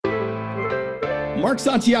Mark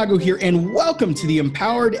Santiago here, and welcome to the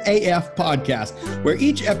Empowered AF podcast, where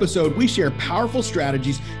each episode we share powerful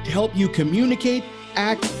strategies to help you communicate,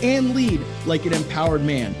 act, and lead like an empowered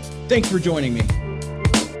man. Thanks for joining me.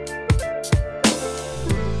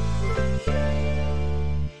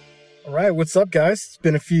 All right, what's up, guys? It's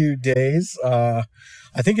been a few days. I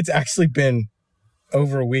think it's actually been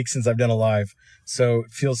over a week since I've done a live, so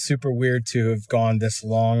it feels super weird to have gone this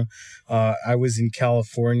long. I was in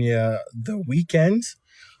California the weekend.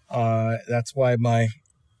 That's why my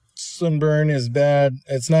sunburn is bad.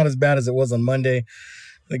 It's not as bad as it was on Monday.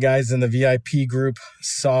 The guys in the VIP group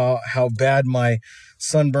saw how bad my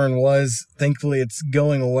sunburn was. Thankfully, it's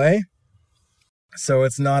going away, so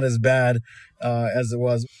it's not as bad as it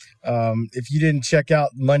was. If you didn't check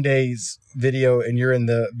out Monday's video and you're in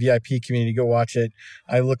the VIP community, go watch it.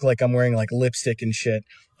 I look like I'm wearing like lipstick and shit.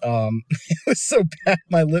 It was so bad.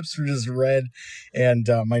 My lips were just red and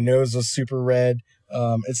my nose was super red.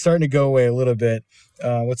 It's starting to go away a little bit.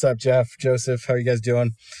 What's up, Jeff, Joseph? How you guys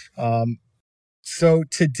doing? So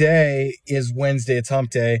today is Wednesday. It's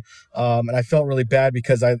hump day. And I felt really bad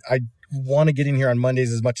because I want to get in here on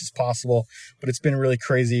Mondays as much as possible, but it's been really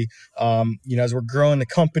crazy. As we're growing the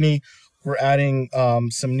company, we're adding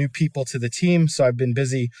some new people to the team. So I've been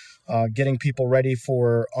busy getting people ready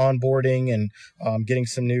for onboarding and getting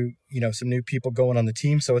some new people going on the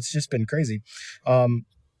team. So it's just been crazy.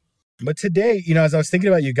 But today, as I was thinking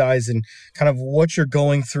about you guys and kind of what you're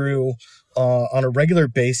going through on a regular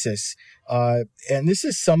basis, and this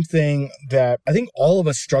is something that I think all of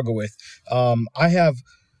us struggle with. I have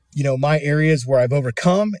my areas where I've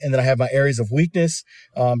overcome, and then I have my areas of weakness,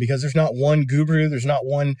 because there's not one guru, there's not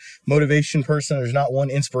one motivation person, there's not one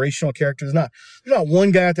inspirational character, there's not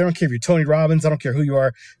one guy out there. I don't care if you're Tony Robbins, I don't care who you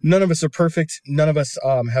are. None of us are perfect. None of us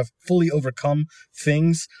have fully overcome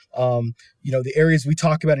things. The areas we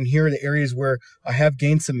talk about in here are the areas where I have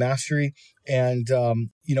gained some mastery and,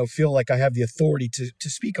 feel like I have the authority to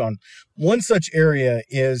speak on. One such area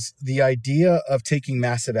is the idea of taking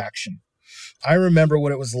massive action. I remember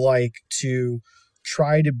what it was like to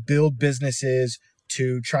try to build businesses,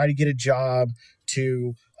 to try to get a job,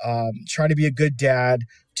 to try to be a good dad,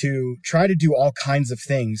 to try to do all kinds of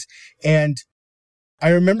things. And I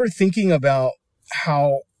remember thinking about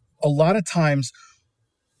how a lot of times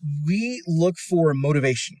we look for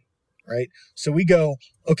motivation, right? So we go,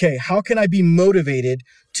 okay, how can I be motivated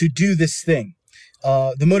to do this thing?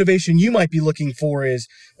 The motivation you might be looking for is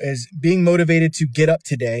being motivated to get up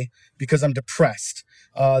today because I'm depressed.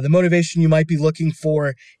 The motivation you might be looking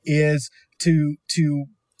for is to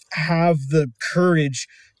have the courage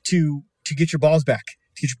to get your balls back,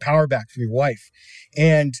 to get your power back from your wife.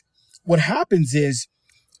 And what happens is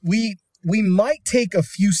we might take a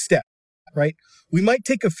few steps, right? We might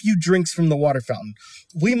take a few drinks from the water fountain.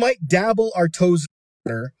 We might dabble our toes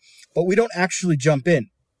in water, but we don't actually jump in.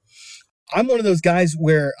 I'm one of those guys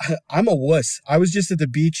where I'm a wuss. I was just at the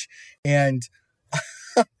beach and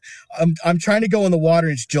I'm trying to go in the water.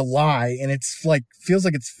 It's July and it's like, feels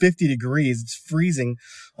like it's 50 degrees. It's freezing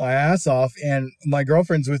my ass off. And my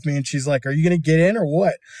girlfriend's with me and she's like, are you going to get in or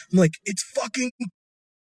what? I'm like, it's fucking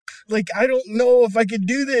like, I don't know if I could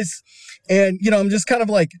do this. And, I'm just kind of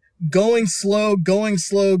like going slow.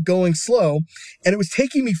 And it was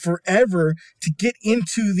taking me forever to get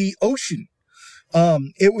into the ocean.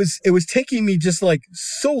 It was taking me just like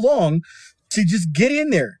so long to just get in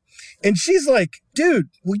there. And she's like, dude,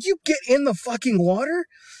 will you get in the fucking water?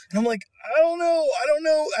 And I'm like, I don't know.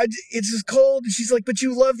 It's just cold. And she's like, but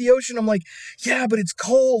you love the ocean. I'm like, yeah, but it's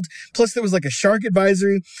cold. Plus there was like a shark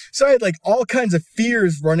advisory. So I had like all kinds of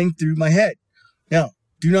fears running through my head. Now,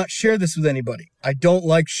 do not share this with anybody. I don't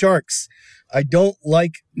like sharks. I don't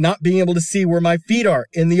like not being able to see where my feet are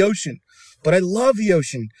in the ocean. But I love the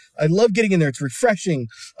ocean. I love getting in there. It's refreshing.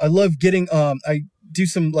 I love getting, I do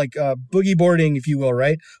some like boogie boarding, if you will,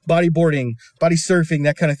 right? Bodyboarding, body surfing,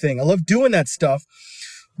 that kind of thing. I love doing that stuff.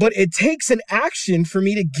 But it takes an action for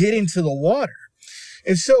me to get into the water.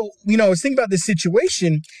 And so, I was thinking about this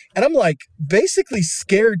situation and I'm like basically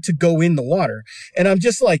scared to go in the water. And I'm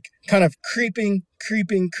just like kind of creeping.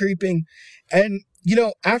 And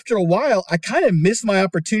after a while, I kind of missed my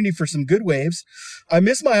opportunity for some good waves. I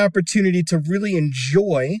missed my opportunity to really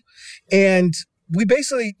enjoy. And we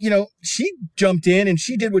basically, she jumped in and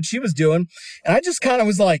she did what she was doing. And I just kind of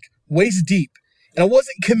was like waist deep and I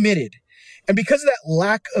wasn't committed. And because of that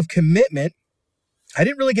lack of commitment, I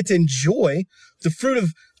didn't really get to enjoy the fruit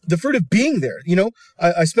of being there.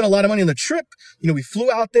 I spent a lot of money on the trip. We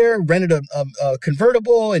flew out there, rented a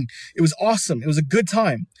convertible, and it was awesome. It was a good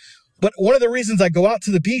time. But one of the reasons I go out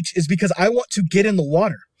to the beach is because I want to get in the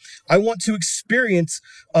water. I want to experience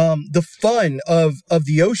the fun of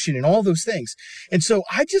the ocean and all those things. And so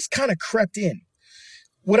I just kind of crept in.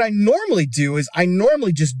 What I normally do is I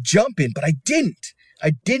normally just jump in, but I didn't.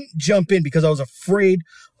 I didn't jump in because I was afraid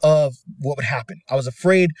of what would happen. I was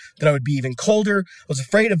afraid that I would be even colder. I was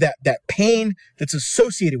afraid of that pain that's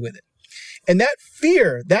associated with it. And that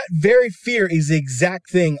fear, that very fear is the exact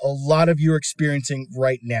thing a lot of you are experiencing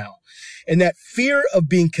right now. And that fear of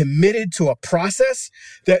being committed to a process,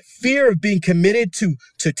 that fear of being committed to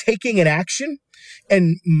taking an action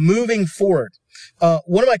and moving forward.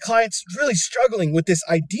 One of my clients is really struggling with this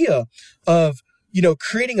idea of,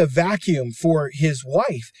 creating a vacuum for his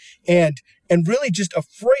wife and really just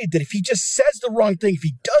afraid that if he just says the wrong thing, if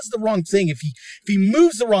he does the wrong thing, if he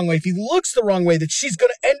moves the wrong way, if he looks the wrong way, that she's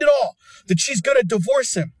going to end it all, that she's going to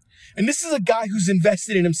divorce him. And this is a guy who's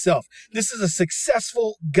invested in himself. This is a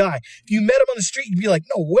successful guy. If you met him on the street, you'd be like,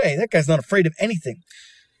 no way, that guy's not afraid of anything.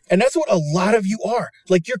 And that's what a lot of you are.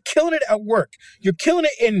 Like, you're killing it at work. You're killing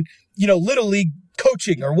it in, Little League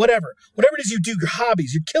coaching or whatever it is you do, your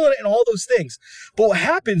hobbies. You're killing it in all those things. But what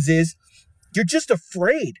happens is you're just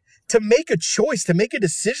afraid to make a choice, to make a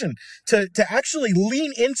decision, to actually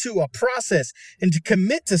lean into a process and to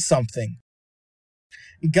commit to something.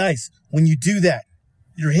 And guys, when you do that,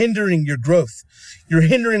 you're hindering your growth. You're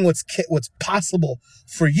hindering what's possible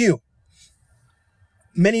for you.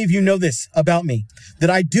 Many of you know this about me, that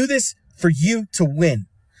I do this for you to win.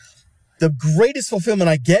 The greatest fulfillment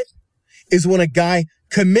I get is when a guy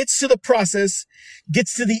commits to the process,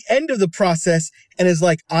 gets to the end of the process, and is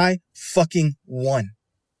like, I fucking won.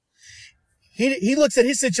 He looks at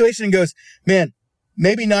his situation and goes, man,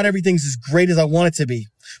 maybe not everything's as great as I want it to be,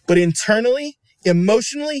 but internally,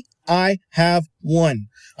 emotionally, I have won.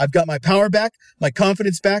 I've got my power back, my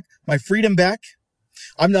confidence back, my freedom back.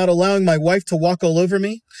 I'm not allowing my wife to walk all over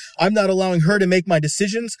me. I'm not allowing her to make my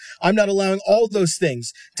decisions. I'm not allowing all those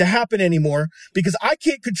things to happen anymore because I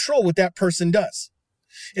can't control what that person does.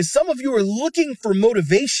 And some of you are looking for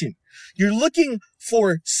motivation. You're looking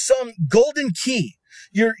for some golden key.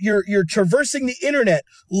 You're traversing the internet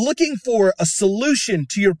looking for a solution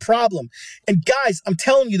to your problem. And guys, I'm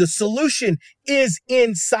telling you, the solution is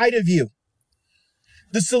inside of you.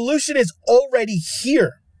 The solution is already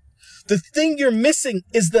here. The thing you're missing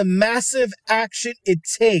is the massive action it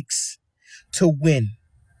takes to win.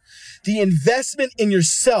 The investment in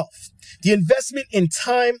yourself, the investment in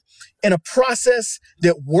time and a process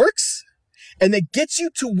that works and that gets you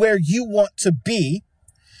to where you want to be,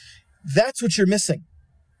 that's what you're missing.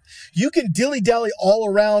 You can dilly-dally all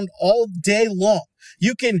around all day long.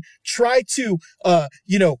 You can try to,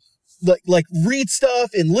 read stuff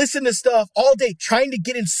and listen to stuff all day, trying to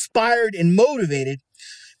get inspired and motivated.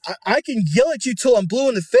 I can yell at you till I'm blue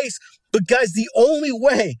in the face, but guys, the only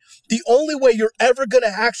way you're ever going to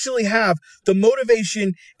actually have the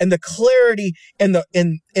motivation and the clarity and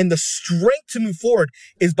the strength to move forward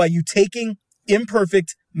is by you taking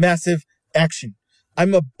imperfect, massive action.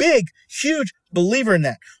 I'm a big, huge believer in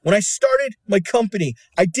that. When I started my company,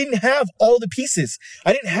 I didn't have all the pieces.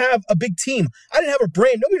 I didn't have a big team. I didn't have a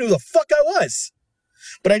brand. Nobody knew who the fuck I was.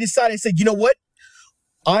 But I decided, I said, you know what?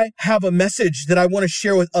 I have a message that I want to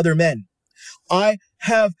share with other men. I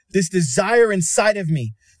have this desire inside of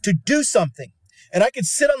me to do something. And I could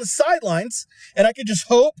sit on the sidelines and I could just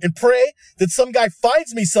hope and pray that some guy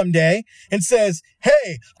finds me someday and says,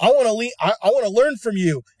 hey, I want to learn from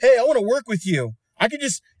you. Hey, I want to work with you. I could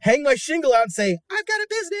just hang my shingle out and say, I've got a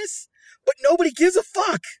business, but nobody gives a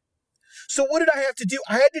fuck. So what did I have to do?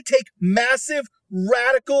 I had to take massive,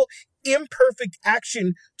 radical, imperfect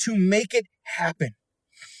action to make it happen.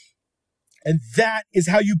 And that is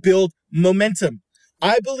how you build momentum.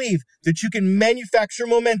 I believe that you can manufacture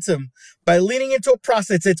momentum by leaning into a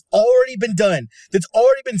process that's already been done, that's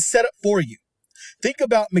already been set up for you. Think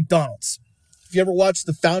about McDonald's. If you ever watched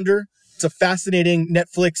The Founder, it's a fascinating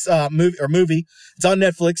Netflix movie. It's on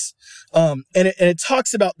Netflix, and it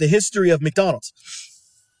talks about the history of McDonald's.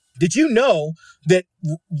 Did you know that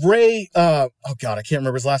Ray, I can't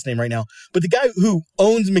remember his last name right now, but the guy who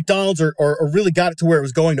owns McDonald's or really got it to where it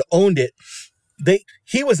was going to own it,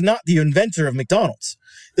 he was not the inventor of McDonald's.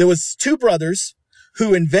 There was two brothers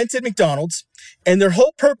who invented McDonald's, and their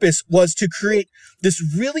whole purpose was to create this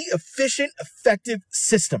really efficient, effective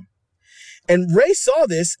system. And Ray saw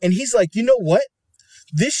this, and he's like, you know what?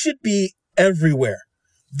 This should be everywhere.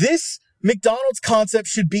 This McDonald's concept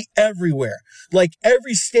should be everywhere. Like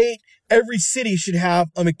every state, every city should have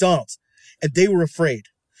a McDonald's. And they were afraid.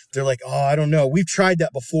 They're like, oh, I don't know. We've tried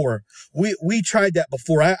that before. We tried that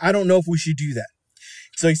before. I don't know if we should do that.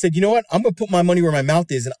 So he said, you know what? I'm going to put my money where my mouth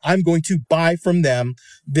is, and I'm going to buy from them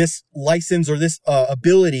this license or this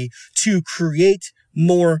ability to create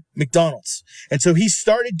more McDonald's. And so he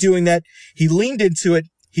started doing that. He leaned into it.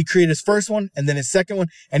 He created his first one and then his second one,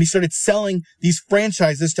 and he started selling these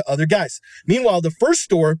franchises to other guys. Meanwhile, the first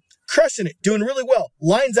store, crushing it, doing really well,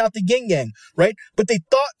 lines out the yin yang, right? But they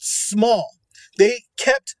thought small. They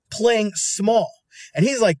kept playing small. And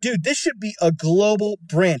he's like, dude, this should be a global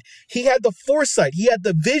brand. He had the foresight. He had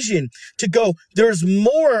the vision to go, there's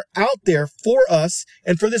more out there for us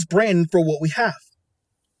and for this brand and for what we have.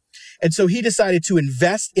 And so he decided to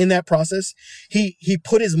invest in that process. He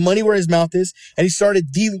put his money where his mouth is, and he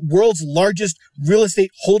started the world's largest real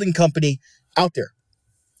estate holding company out there.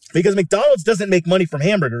 Because McDonald's doesn't make money from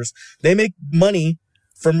hamburgers. They make money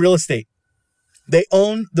from real estate. They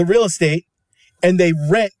own the real estate, and they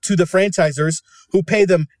rent to the franchisors who pay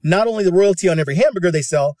them not only the royalty on every hamburger they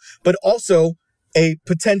sell, but also a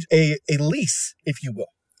lease, if you will.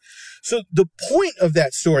 So the point of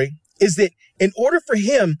that story is that in order for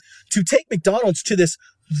him to take McDonald's to this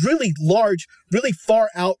really large, really far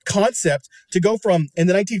out concept, to go from in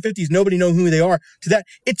the 1950s, nobody know who they are, to that,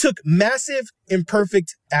 it took massive,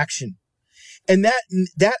 imperfect action. And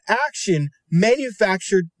that action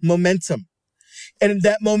manufactured momentum. And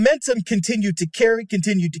that momentum continued to carry,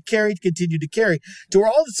 to where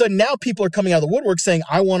all of a sudden now people are coming out of the woodwork saying,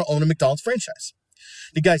 I want to own a McDonald's franchise.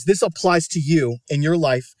 Now, guys, this applies to you in your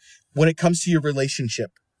life when it comes to your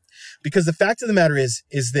relationship. Because the fact of the matter is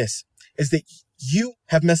that you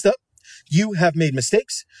have messed up. You have made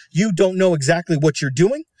mistakes. You don't know exactly what you're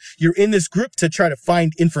doing. You're in this group to try to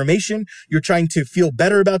find information. You're trying to feel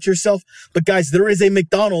better about yourself. But guys, there is a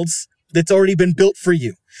McDonald's that's already been built for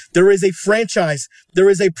you. There is a franchise. There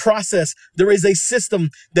is a process. There is a system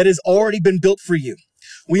that has already been built for you.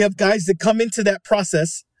 We have guys that come into that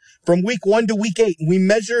process from week 1 to week 8. We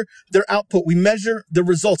measure their output. We measure the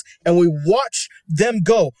results, and we watch them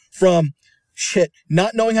go from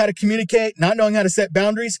not knowing how to communicate, not knowing how to set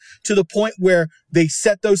boundaries, to the point where they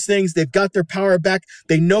set those things. They've got their power back.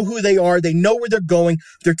 They know who they are. They know where they're going.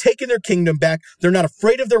 They're taking their kingdom back. They're not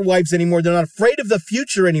afraid of their wives anymore. They're not afraid of the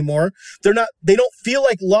future anymore. They don't feel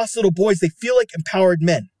like lost little boys. They feel like empowered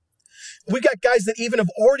men. We got guys that even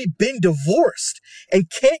have already been divorced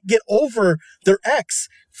and can't get over their ex,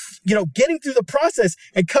 getting through the process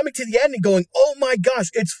and coming to the end and going, oh my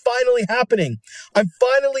gosh, it's finally happening. I'm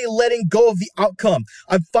finally letting go of the outcome.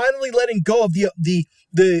 I'm finally letting go of the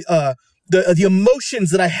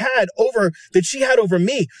emotions that I had that she had over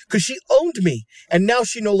me, because she owned me, and now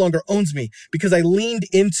she no longer owns me because I leaned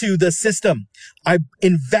into the system. I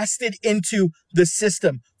invested into the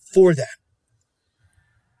system for that.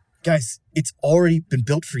 Guys, it's already been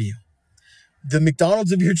built for you. The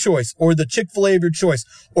McDonald's of your choice, or the Chick-fil-A of your choice,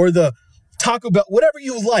 or the Taco Bell, whatever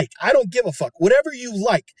you like. I don't give a fuck. Whatever you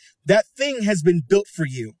like, that thing has been built for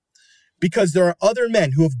you, because there are other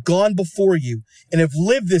men who have gone before you and have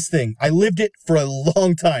lived this thing. I lived it for a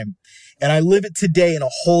long time, and I live it today in a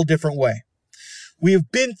whole different way. We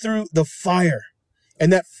have been through the fire.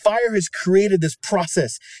 And that fire has created this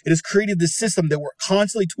process. It has created this system that we're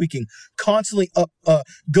constantly tweaking, constantly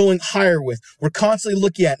going higher with. We're constantly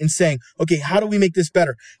looking at and saying, okay, how do we make this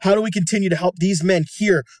better? How do we continue to help these men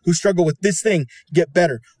here who struggle with this thing get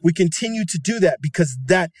better? We continue to do that because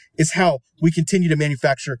that is how we continue to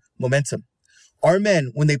manufacture momentum. Our men,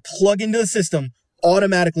 when they plug into the system,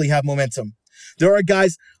 automatically have momentum. There are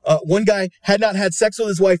guys, one guy had not had sex with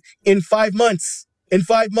his wife in 5 months.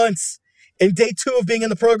 In day 2 of being in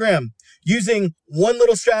the program, using one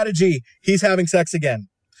little strategy, he's having sex again.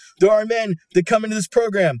 There are men that come into this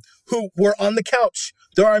program who were on the couch.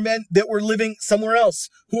 There are men that were living somewhere else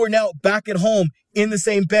who are now back at home in the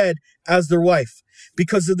same bed as their wife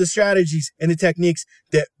because of the strategies and the techniques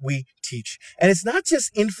that we teach. And it's not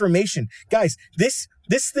just information. Guys, this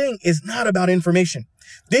thing is not about information.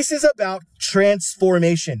 This is about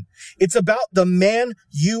transformation. It's about the man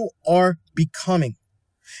you are becoming.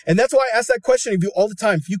 And that's why I ask that question of you all the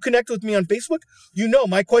time. If you connect with me on Facebook,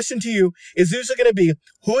 my question to you is usually going to be,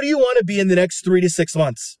 who do you want to be in the next 3 to 6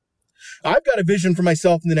 months? I've got a vision for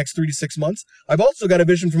myself in the next 3 to 6 months. I've also got a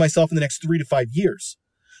vision for myself in the next 3 to 5 years.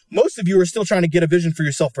 Most of you are still trying to get a vision for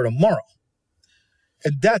yourself for tomorrow.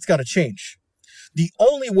 And that's got to change. The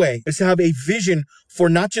only way is to have a vision for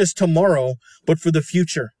not just tomorrow, but for the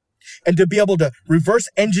future. And to be able to reverse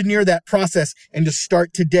engineer that process and to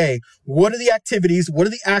start today. What are the activities? What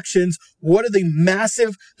are the actions? What are the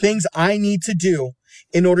massive things I need to do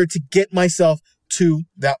in order to get myself to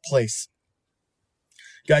that place?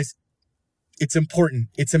 Guys, it's important,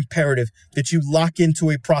 it's imperative that you lock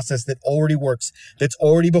into a process that already works, that's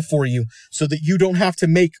already before you, so that you don't have to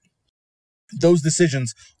make those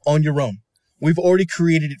decisions on your own. We've already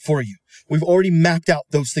created it for you. We've already mapped out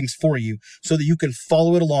those things for you so that you can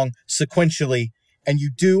follow it along sequentially and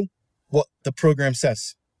you do what the program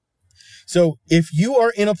says. So if you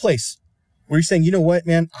are in a place where you're saying, you know what,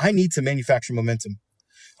 man, I need to manufacture momentum.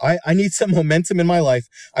 I need some momentum in my life.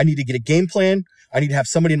 I need to get a game plan. I need to have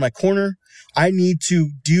somebody in my corner. I need to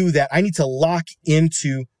do that. I need to lock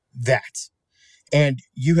into that. And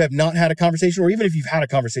you have not had a conversation, or even if you've had a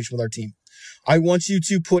conversation with our team, I want you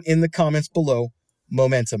to put in the comments below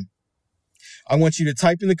momentum. I want you to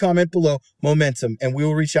type in the comment below momentum, and we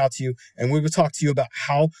will reach out to you and we will talk to you about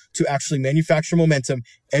how to actually manufacture momentum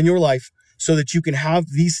in your life so that you can have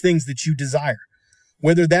these things that you desire.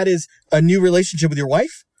 Whether that is a new relationship with your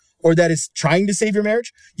wife or that is trying to save your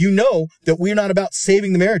marriage, you know that we're not about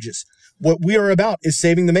saving the marriages. What we are about is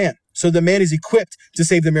saving the man. So the man is equipped to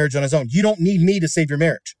save the marriage on his own. You don't need me to save your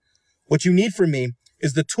marriage. What you need from me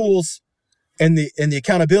is the tools and the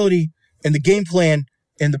accountability and the game plan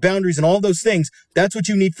and the boundaries and all those things. That's what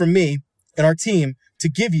you need from me and our team to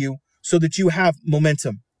give you so that you have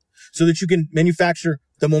momentum, so that you can manufacture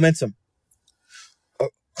the momentum. A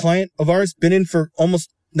client of ours been in for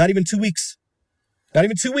almost not even 2 weeks,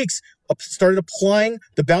 started applying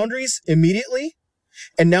the boundaries immediately.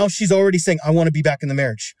 And now she's already saying, I want to be back in the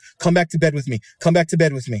marriage. Come back to bed with me. Come back to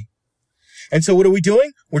bed with me. And so what are we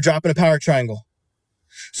doing? We're dropping a power triangle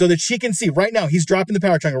so that she can see right now. He's dropping the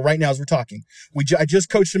power triangle right now as we're talking. I just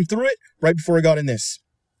coached him through it right before I got in this.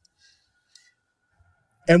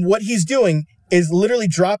 And what he's doing is literally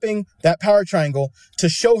dropping that power triangle to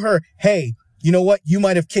show her, hey, you know what? You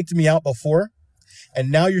might have kicked me out before. And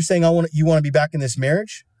now you're saying you want to be back in this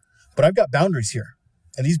marriage, but I've got boundaries here.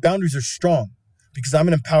 And these boundaries are strong because I'm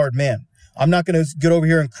an empowered man. I'm not going to get over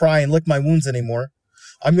here and cry and lick my wounds anymore.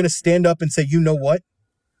 I'm going to stand up and say, you know what?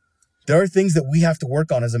 There are things that we have to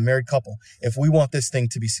work on as a married couple if we want this thing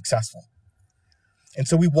to be successful. And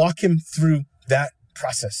so we walk him through that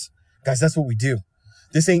process. Guys, that's what we do.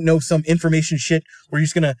 This ain't some information shit where you're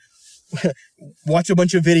just going to watch a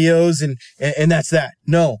bunch of videos and that's that.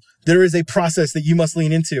 No, there is a process that you must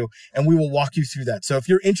lean into and we will walk you through that. So if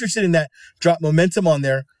you're interested in that, drop momentum on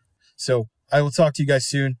there. So I will talk to you guys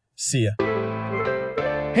soon. See ya.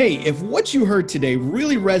 Hey, if what you heard today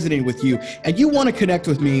really resonated with you and you want to connect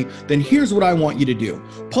with me, then here's what I want you to do.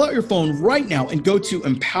 Pull out your phone right now and go to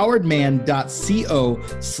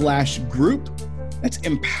empoweredman.co/group. That's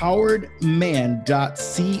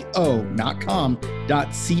empoweredman.co, not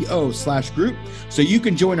com.co/group. So you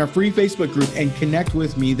can join our free Facebook group and connect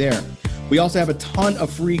with me there. We also have a ton of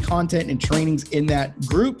free content and trainings in that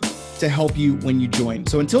group to help you when you join.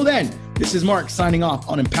 So until then, this is Mark signing off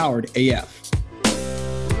on Empowered AF.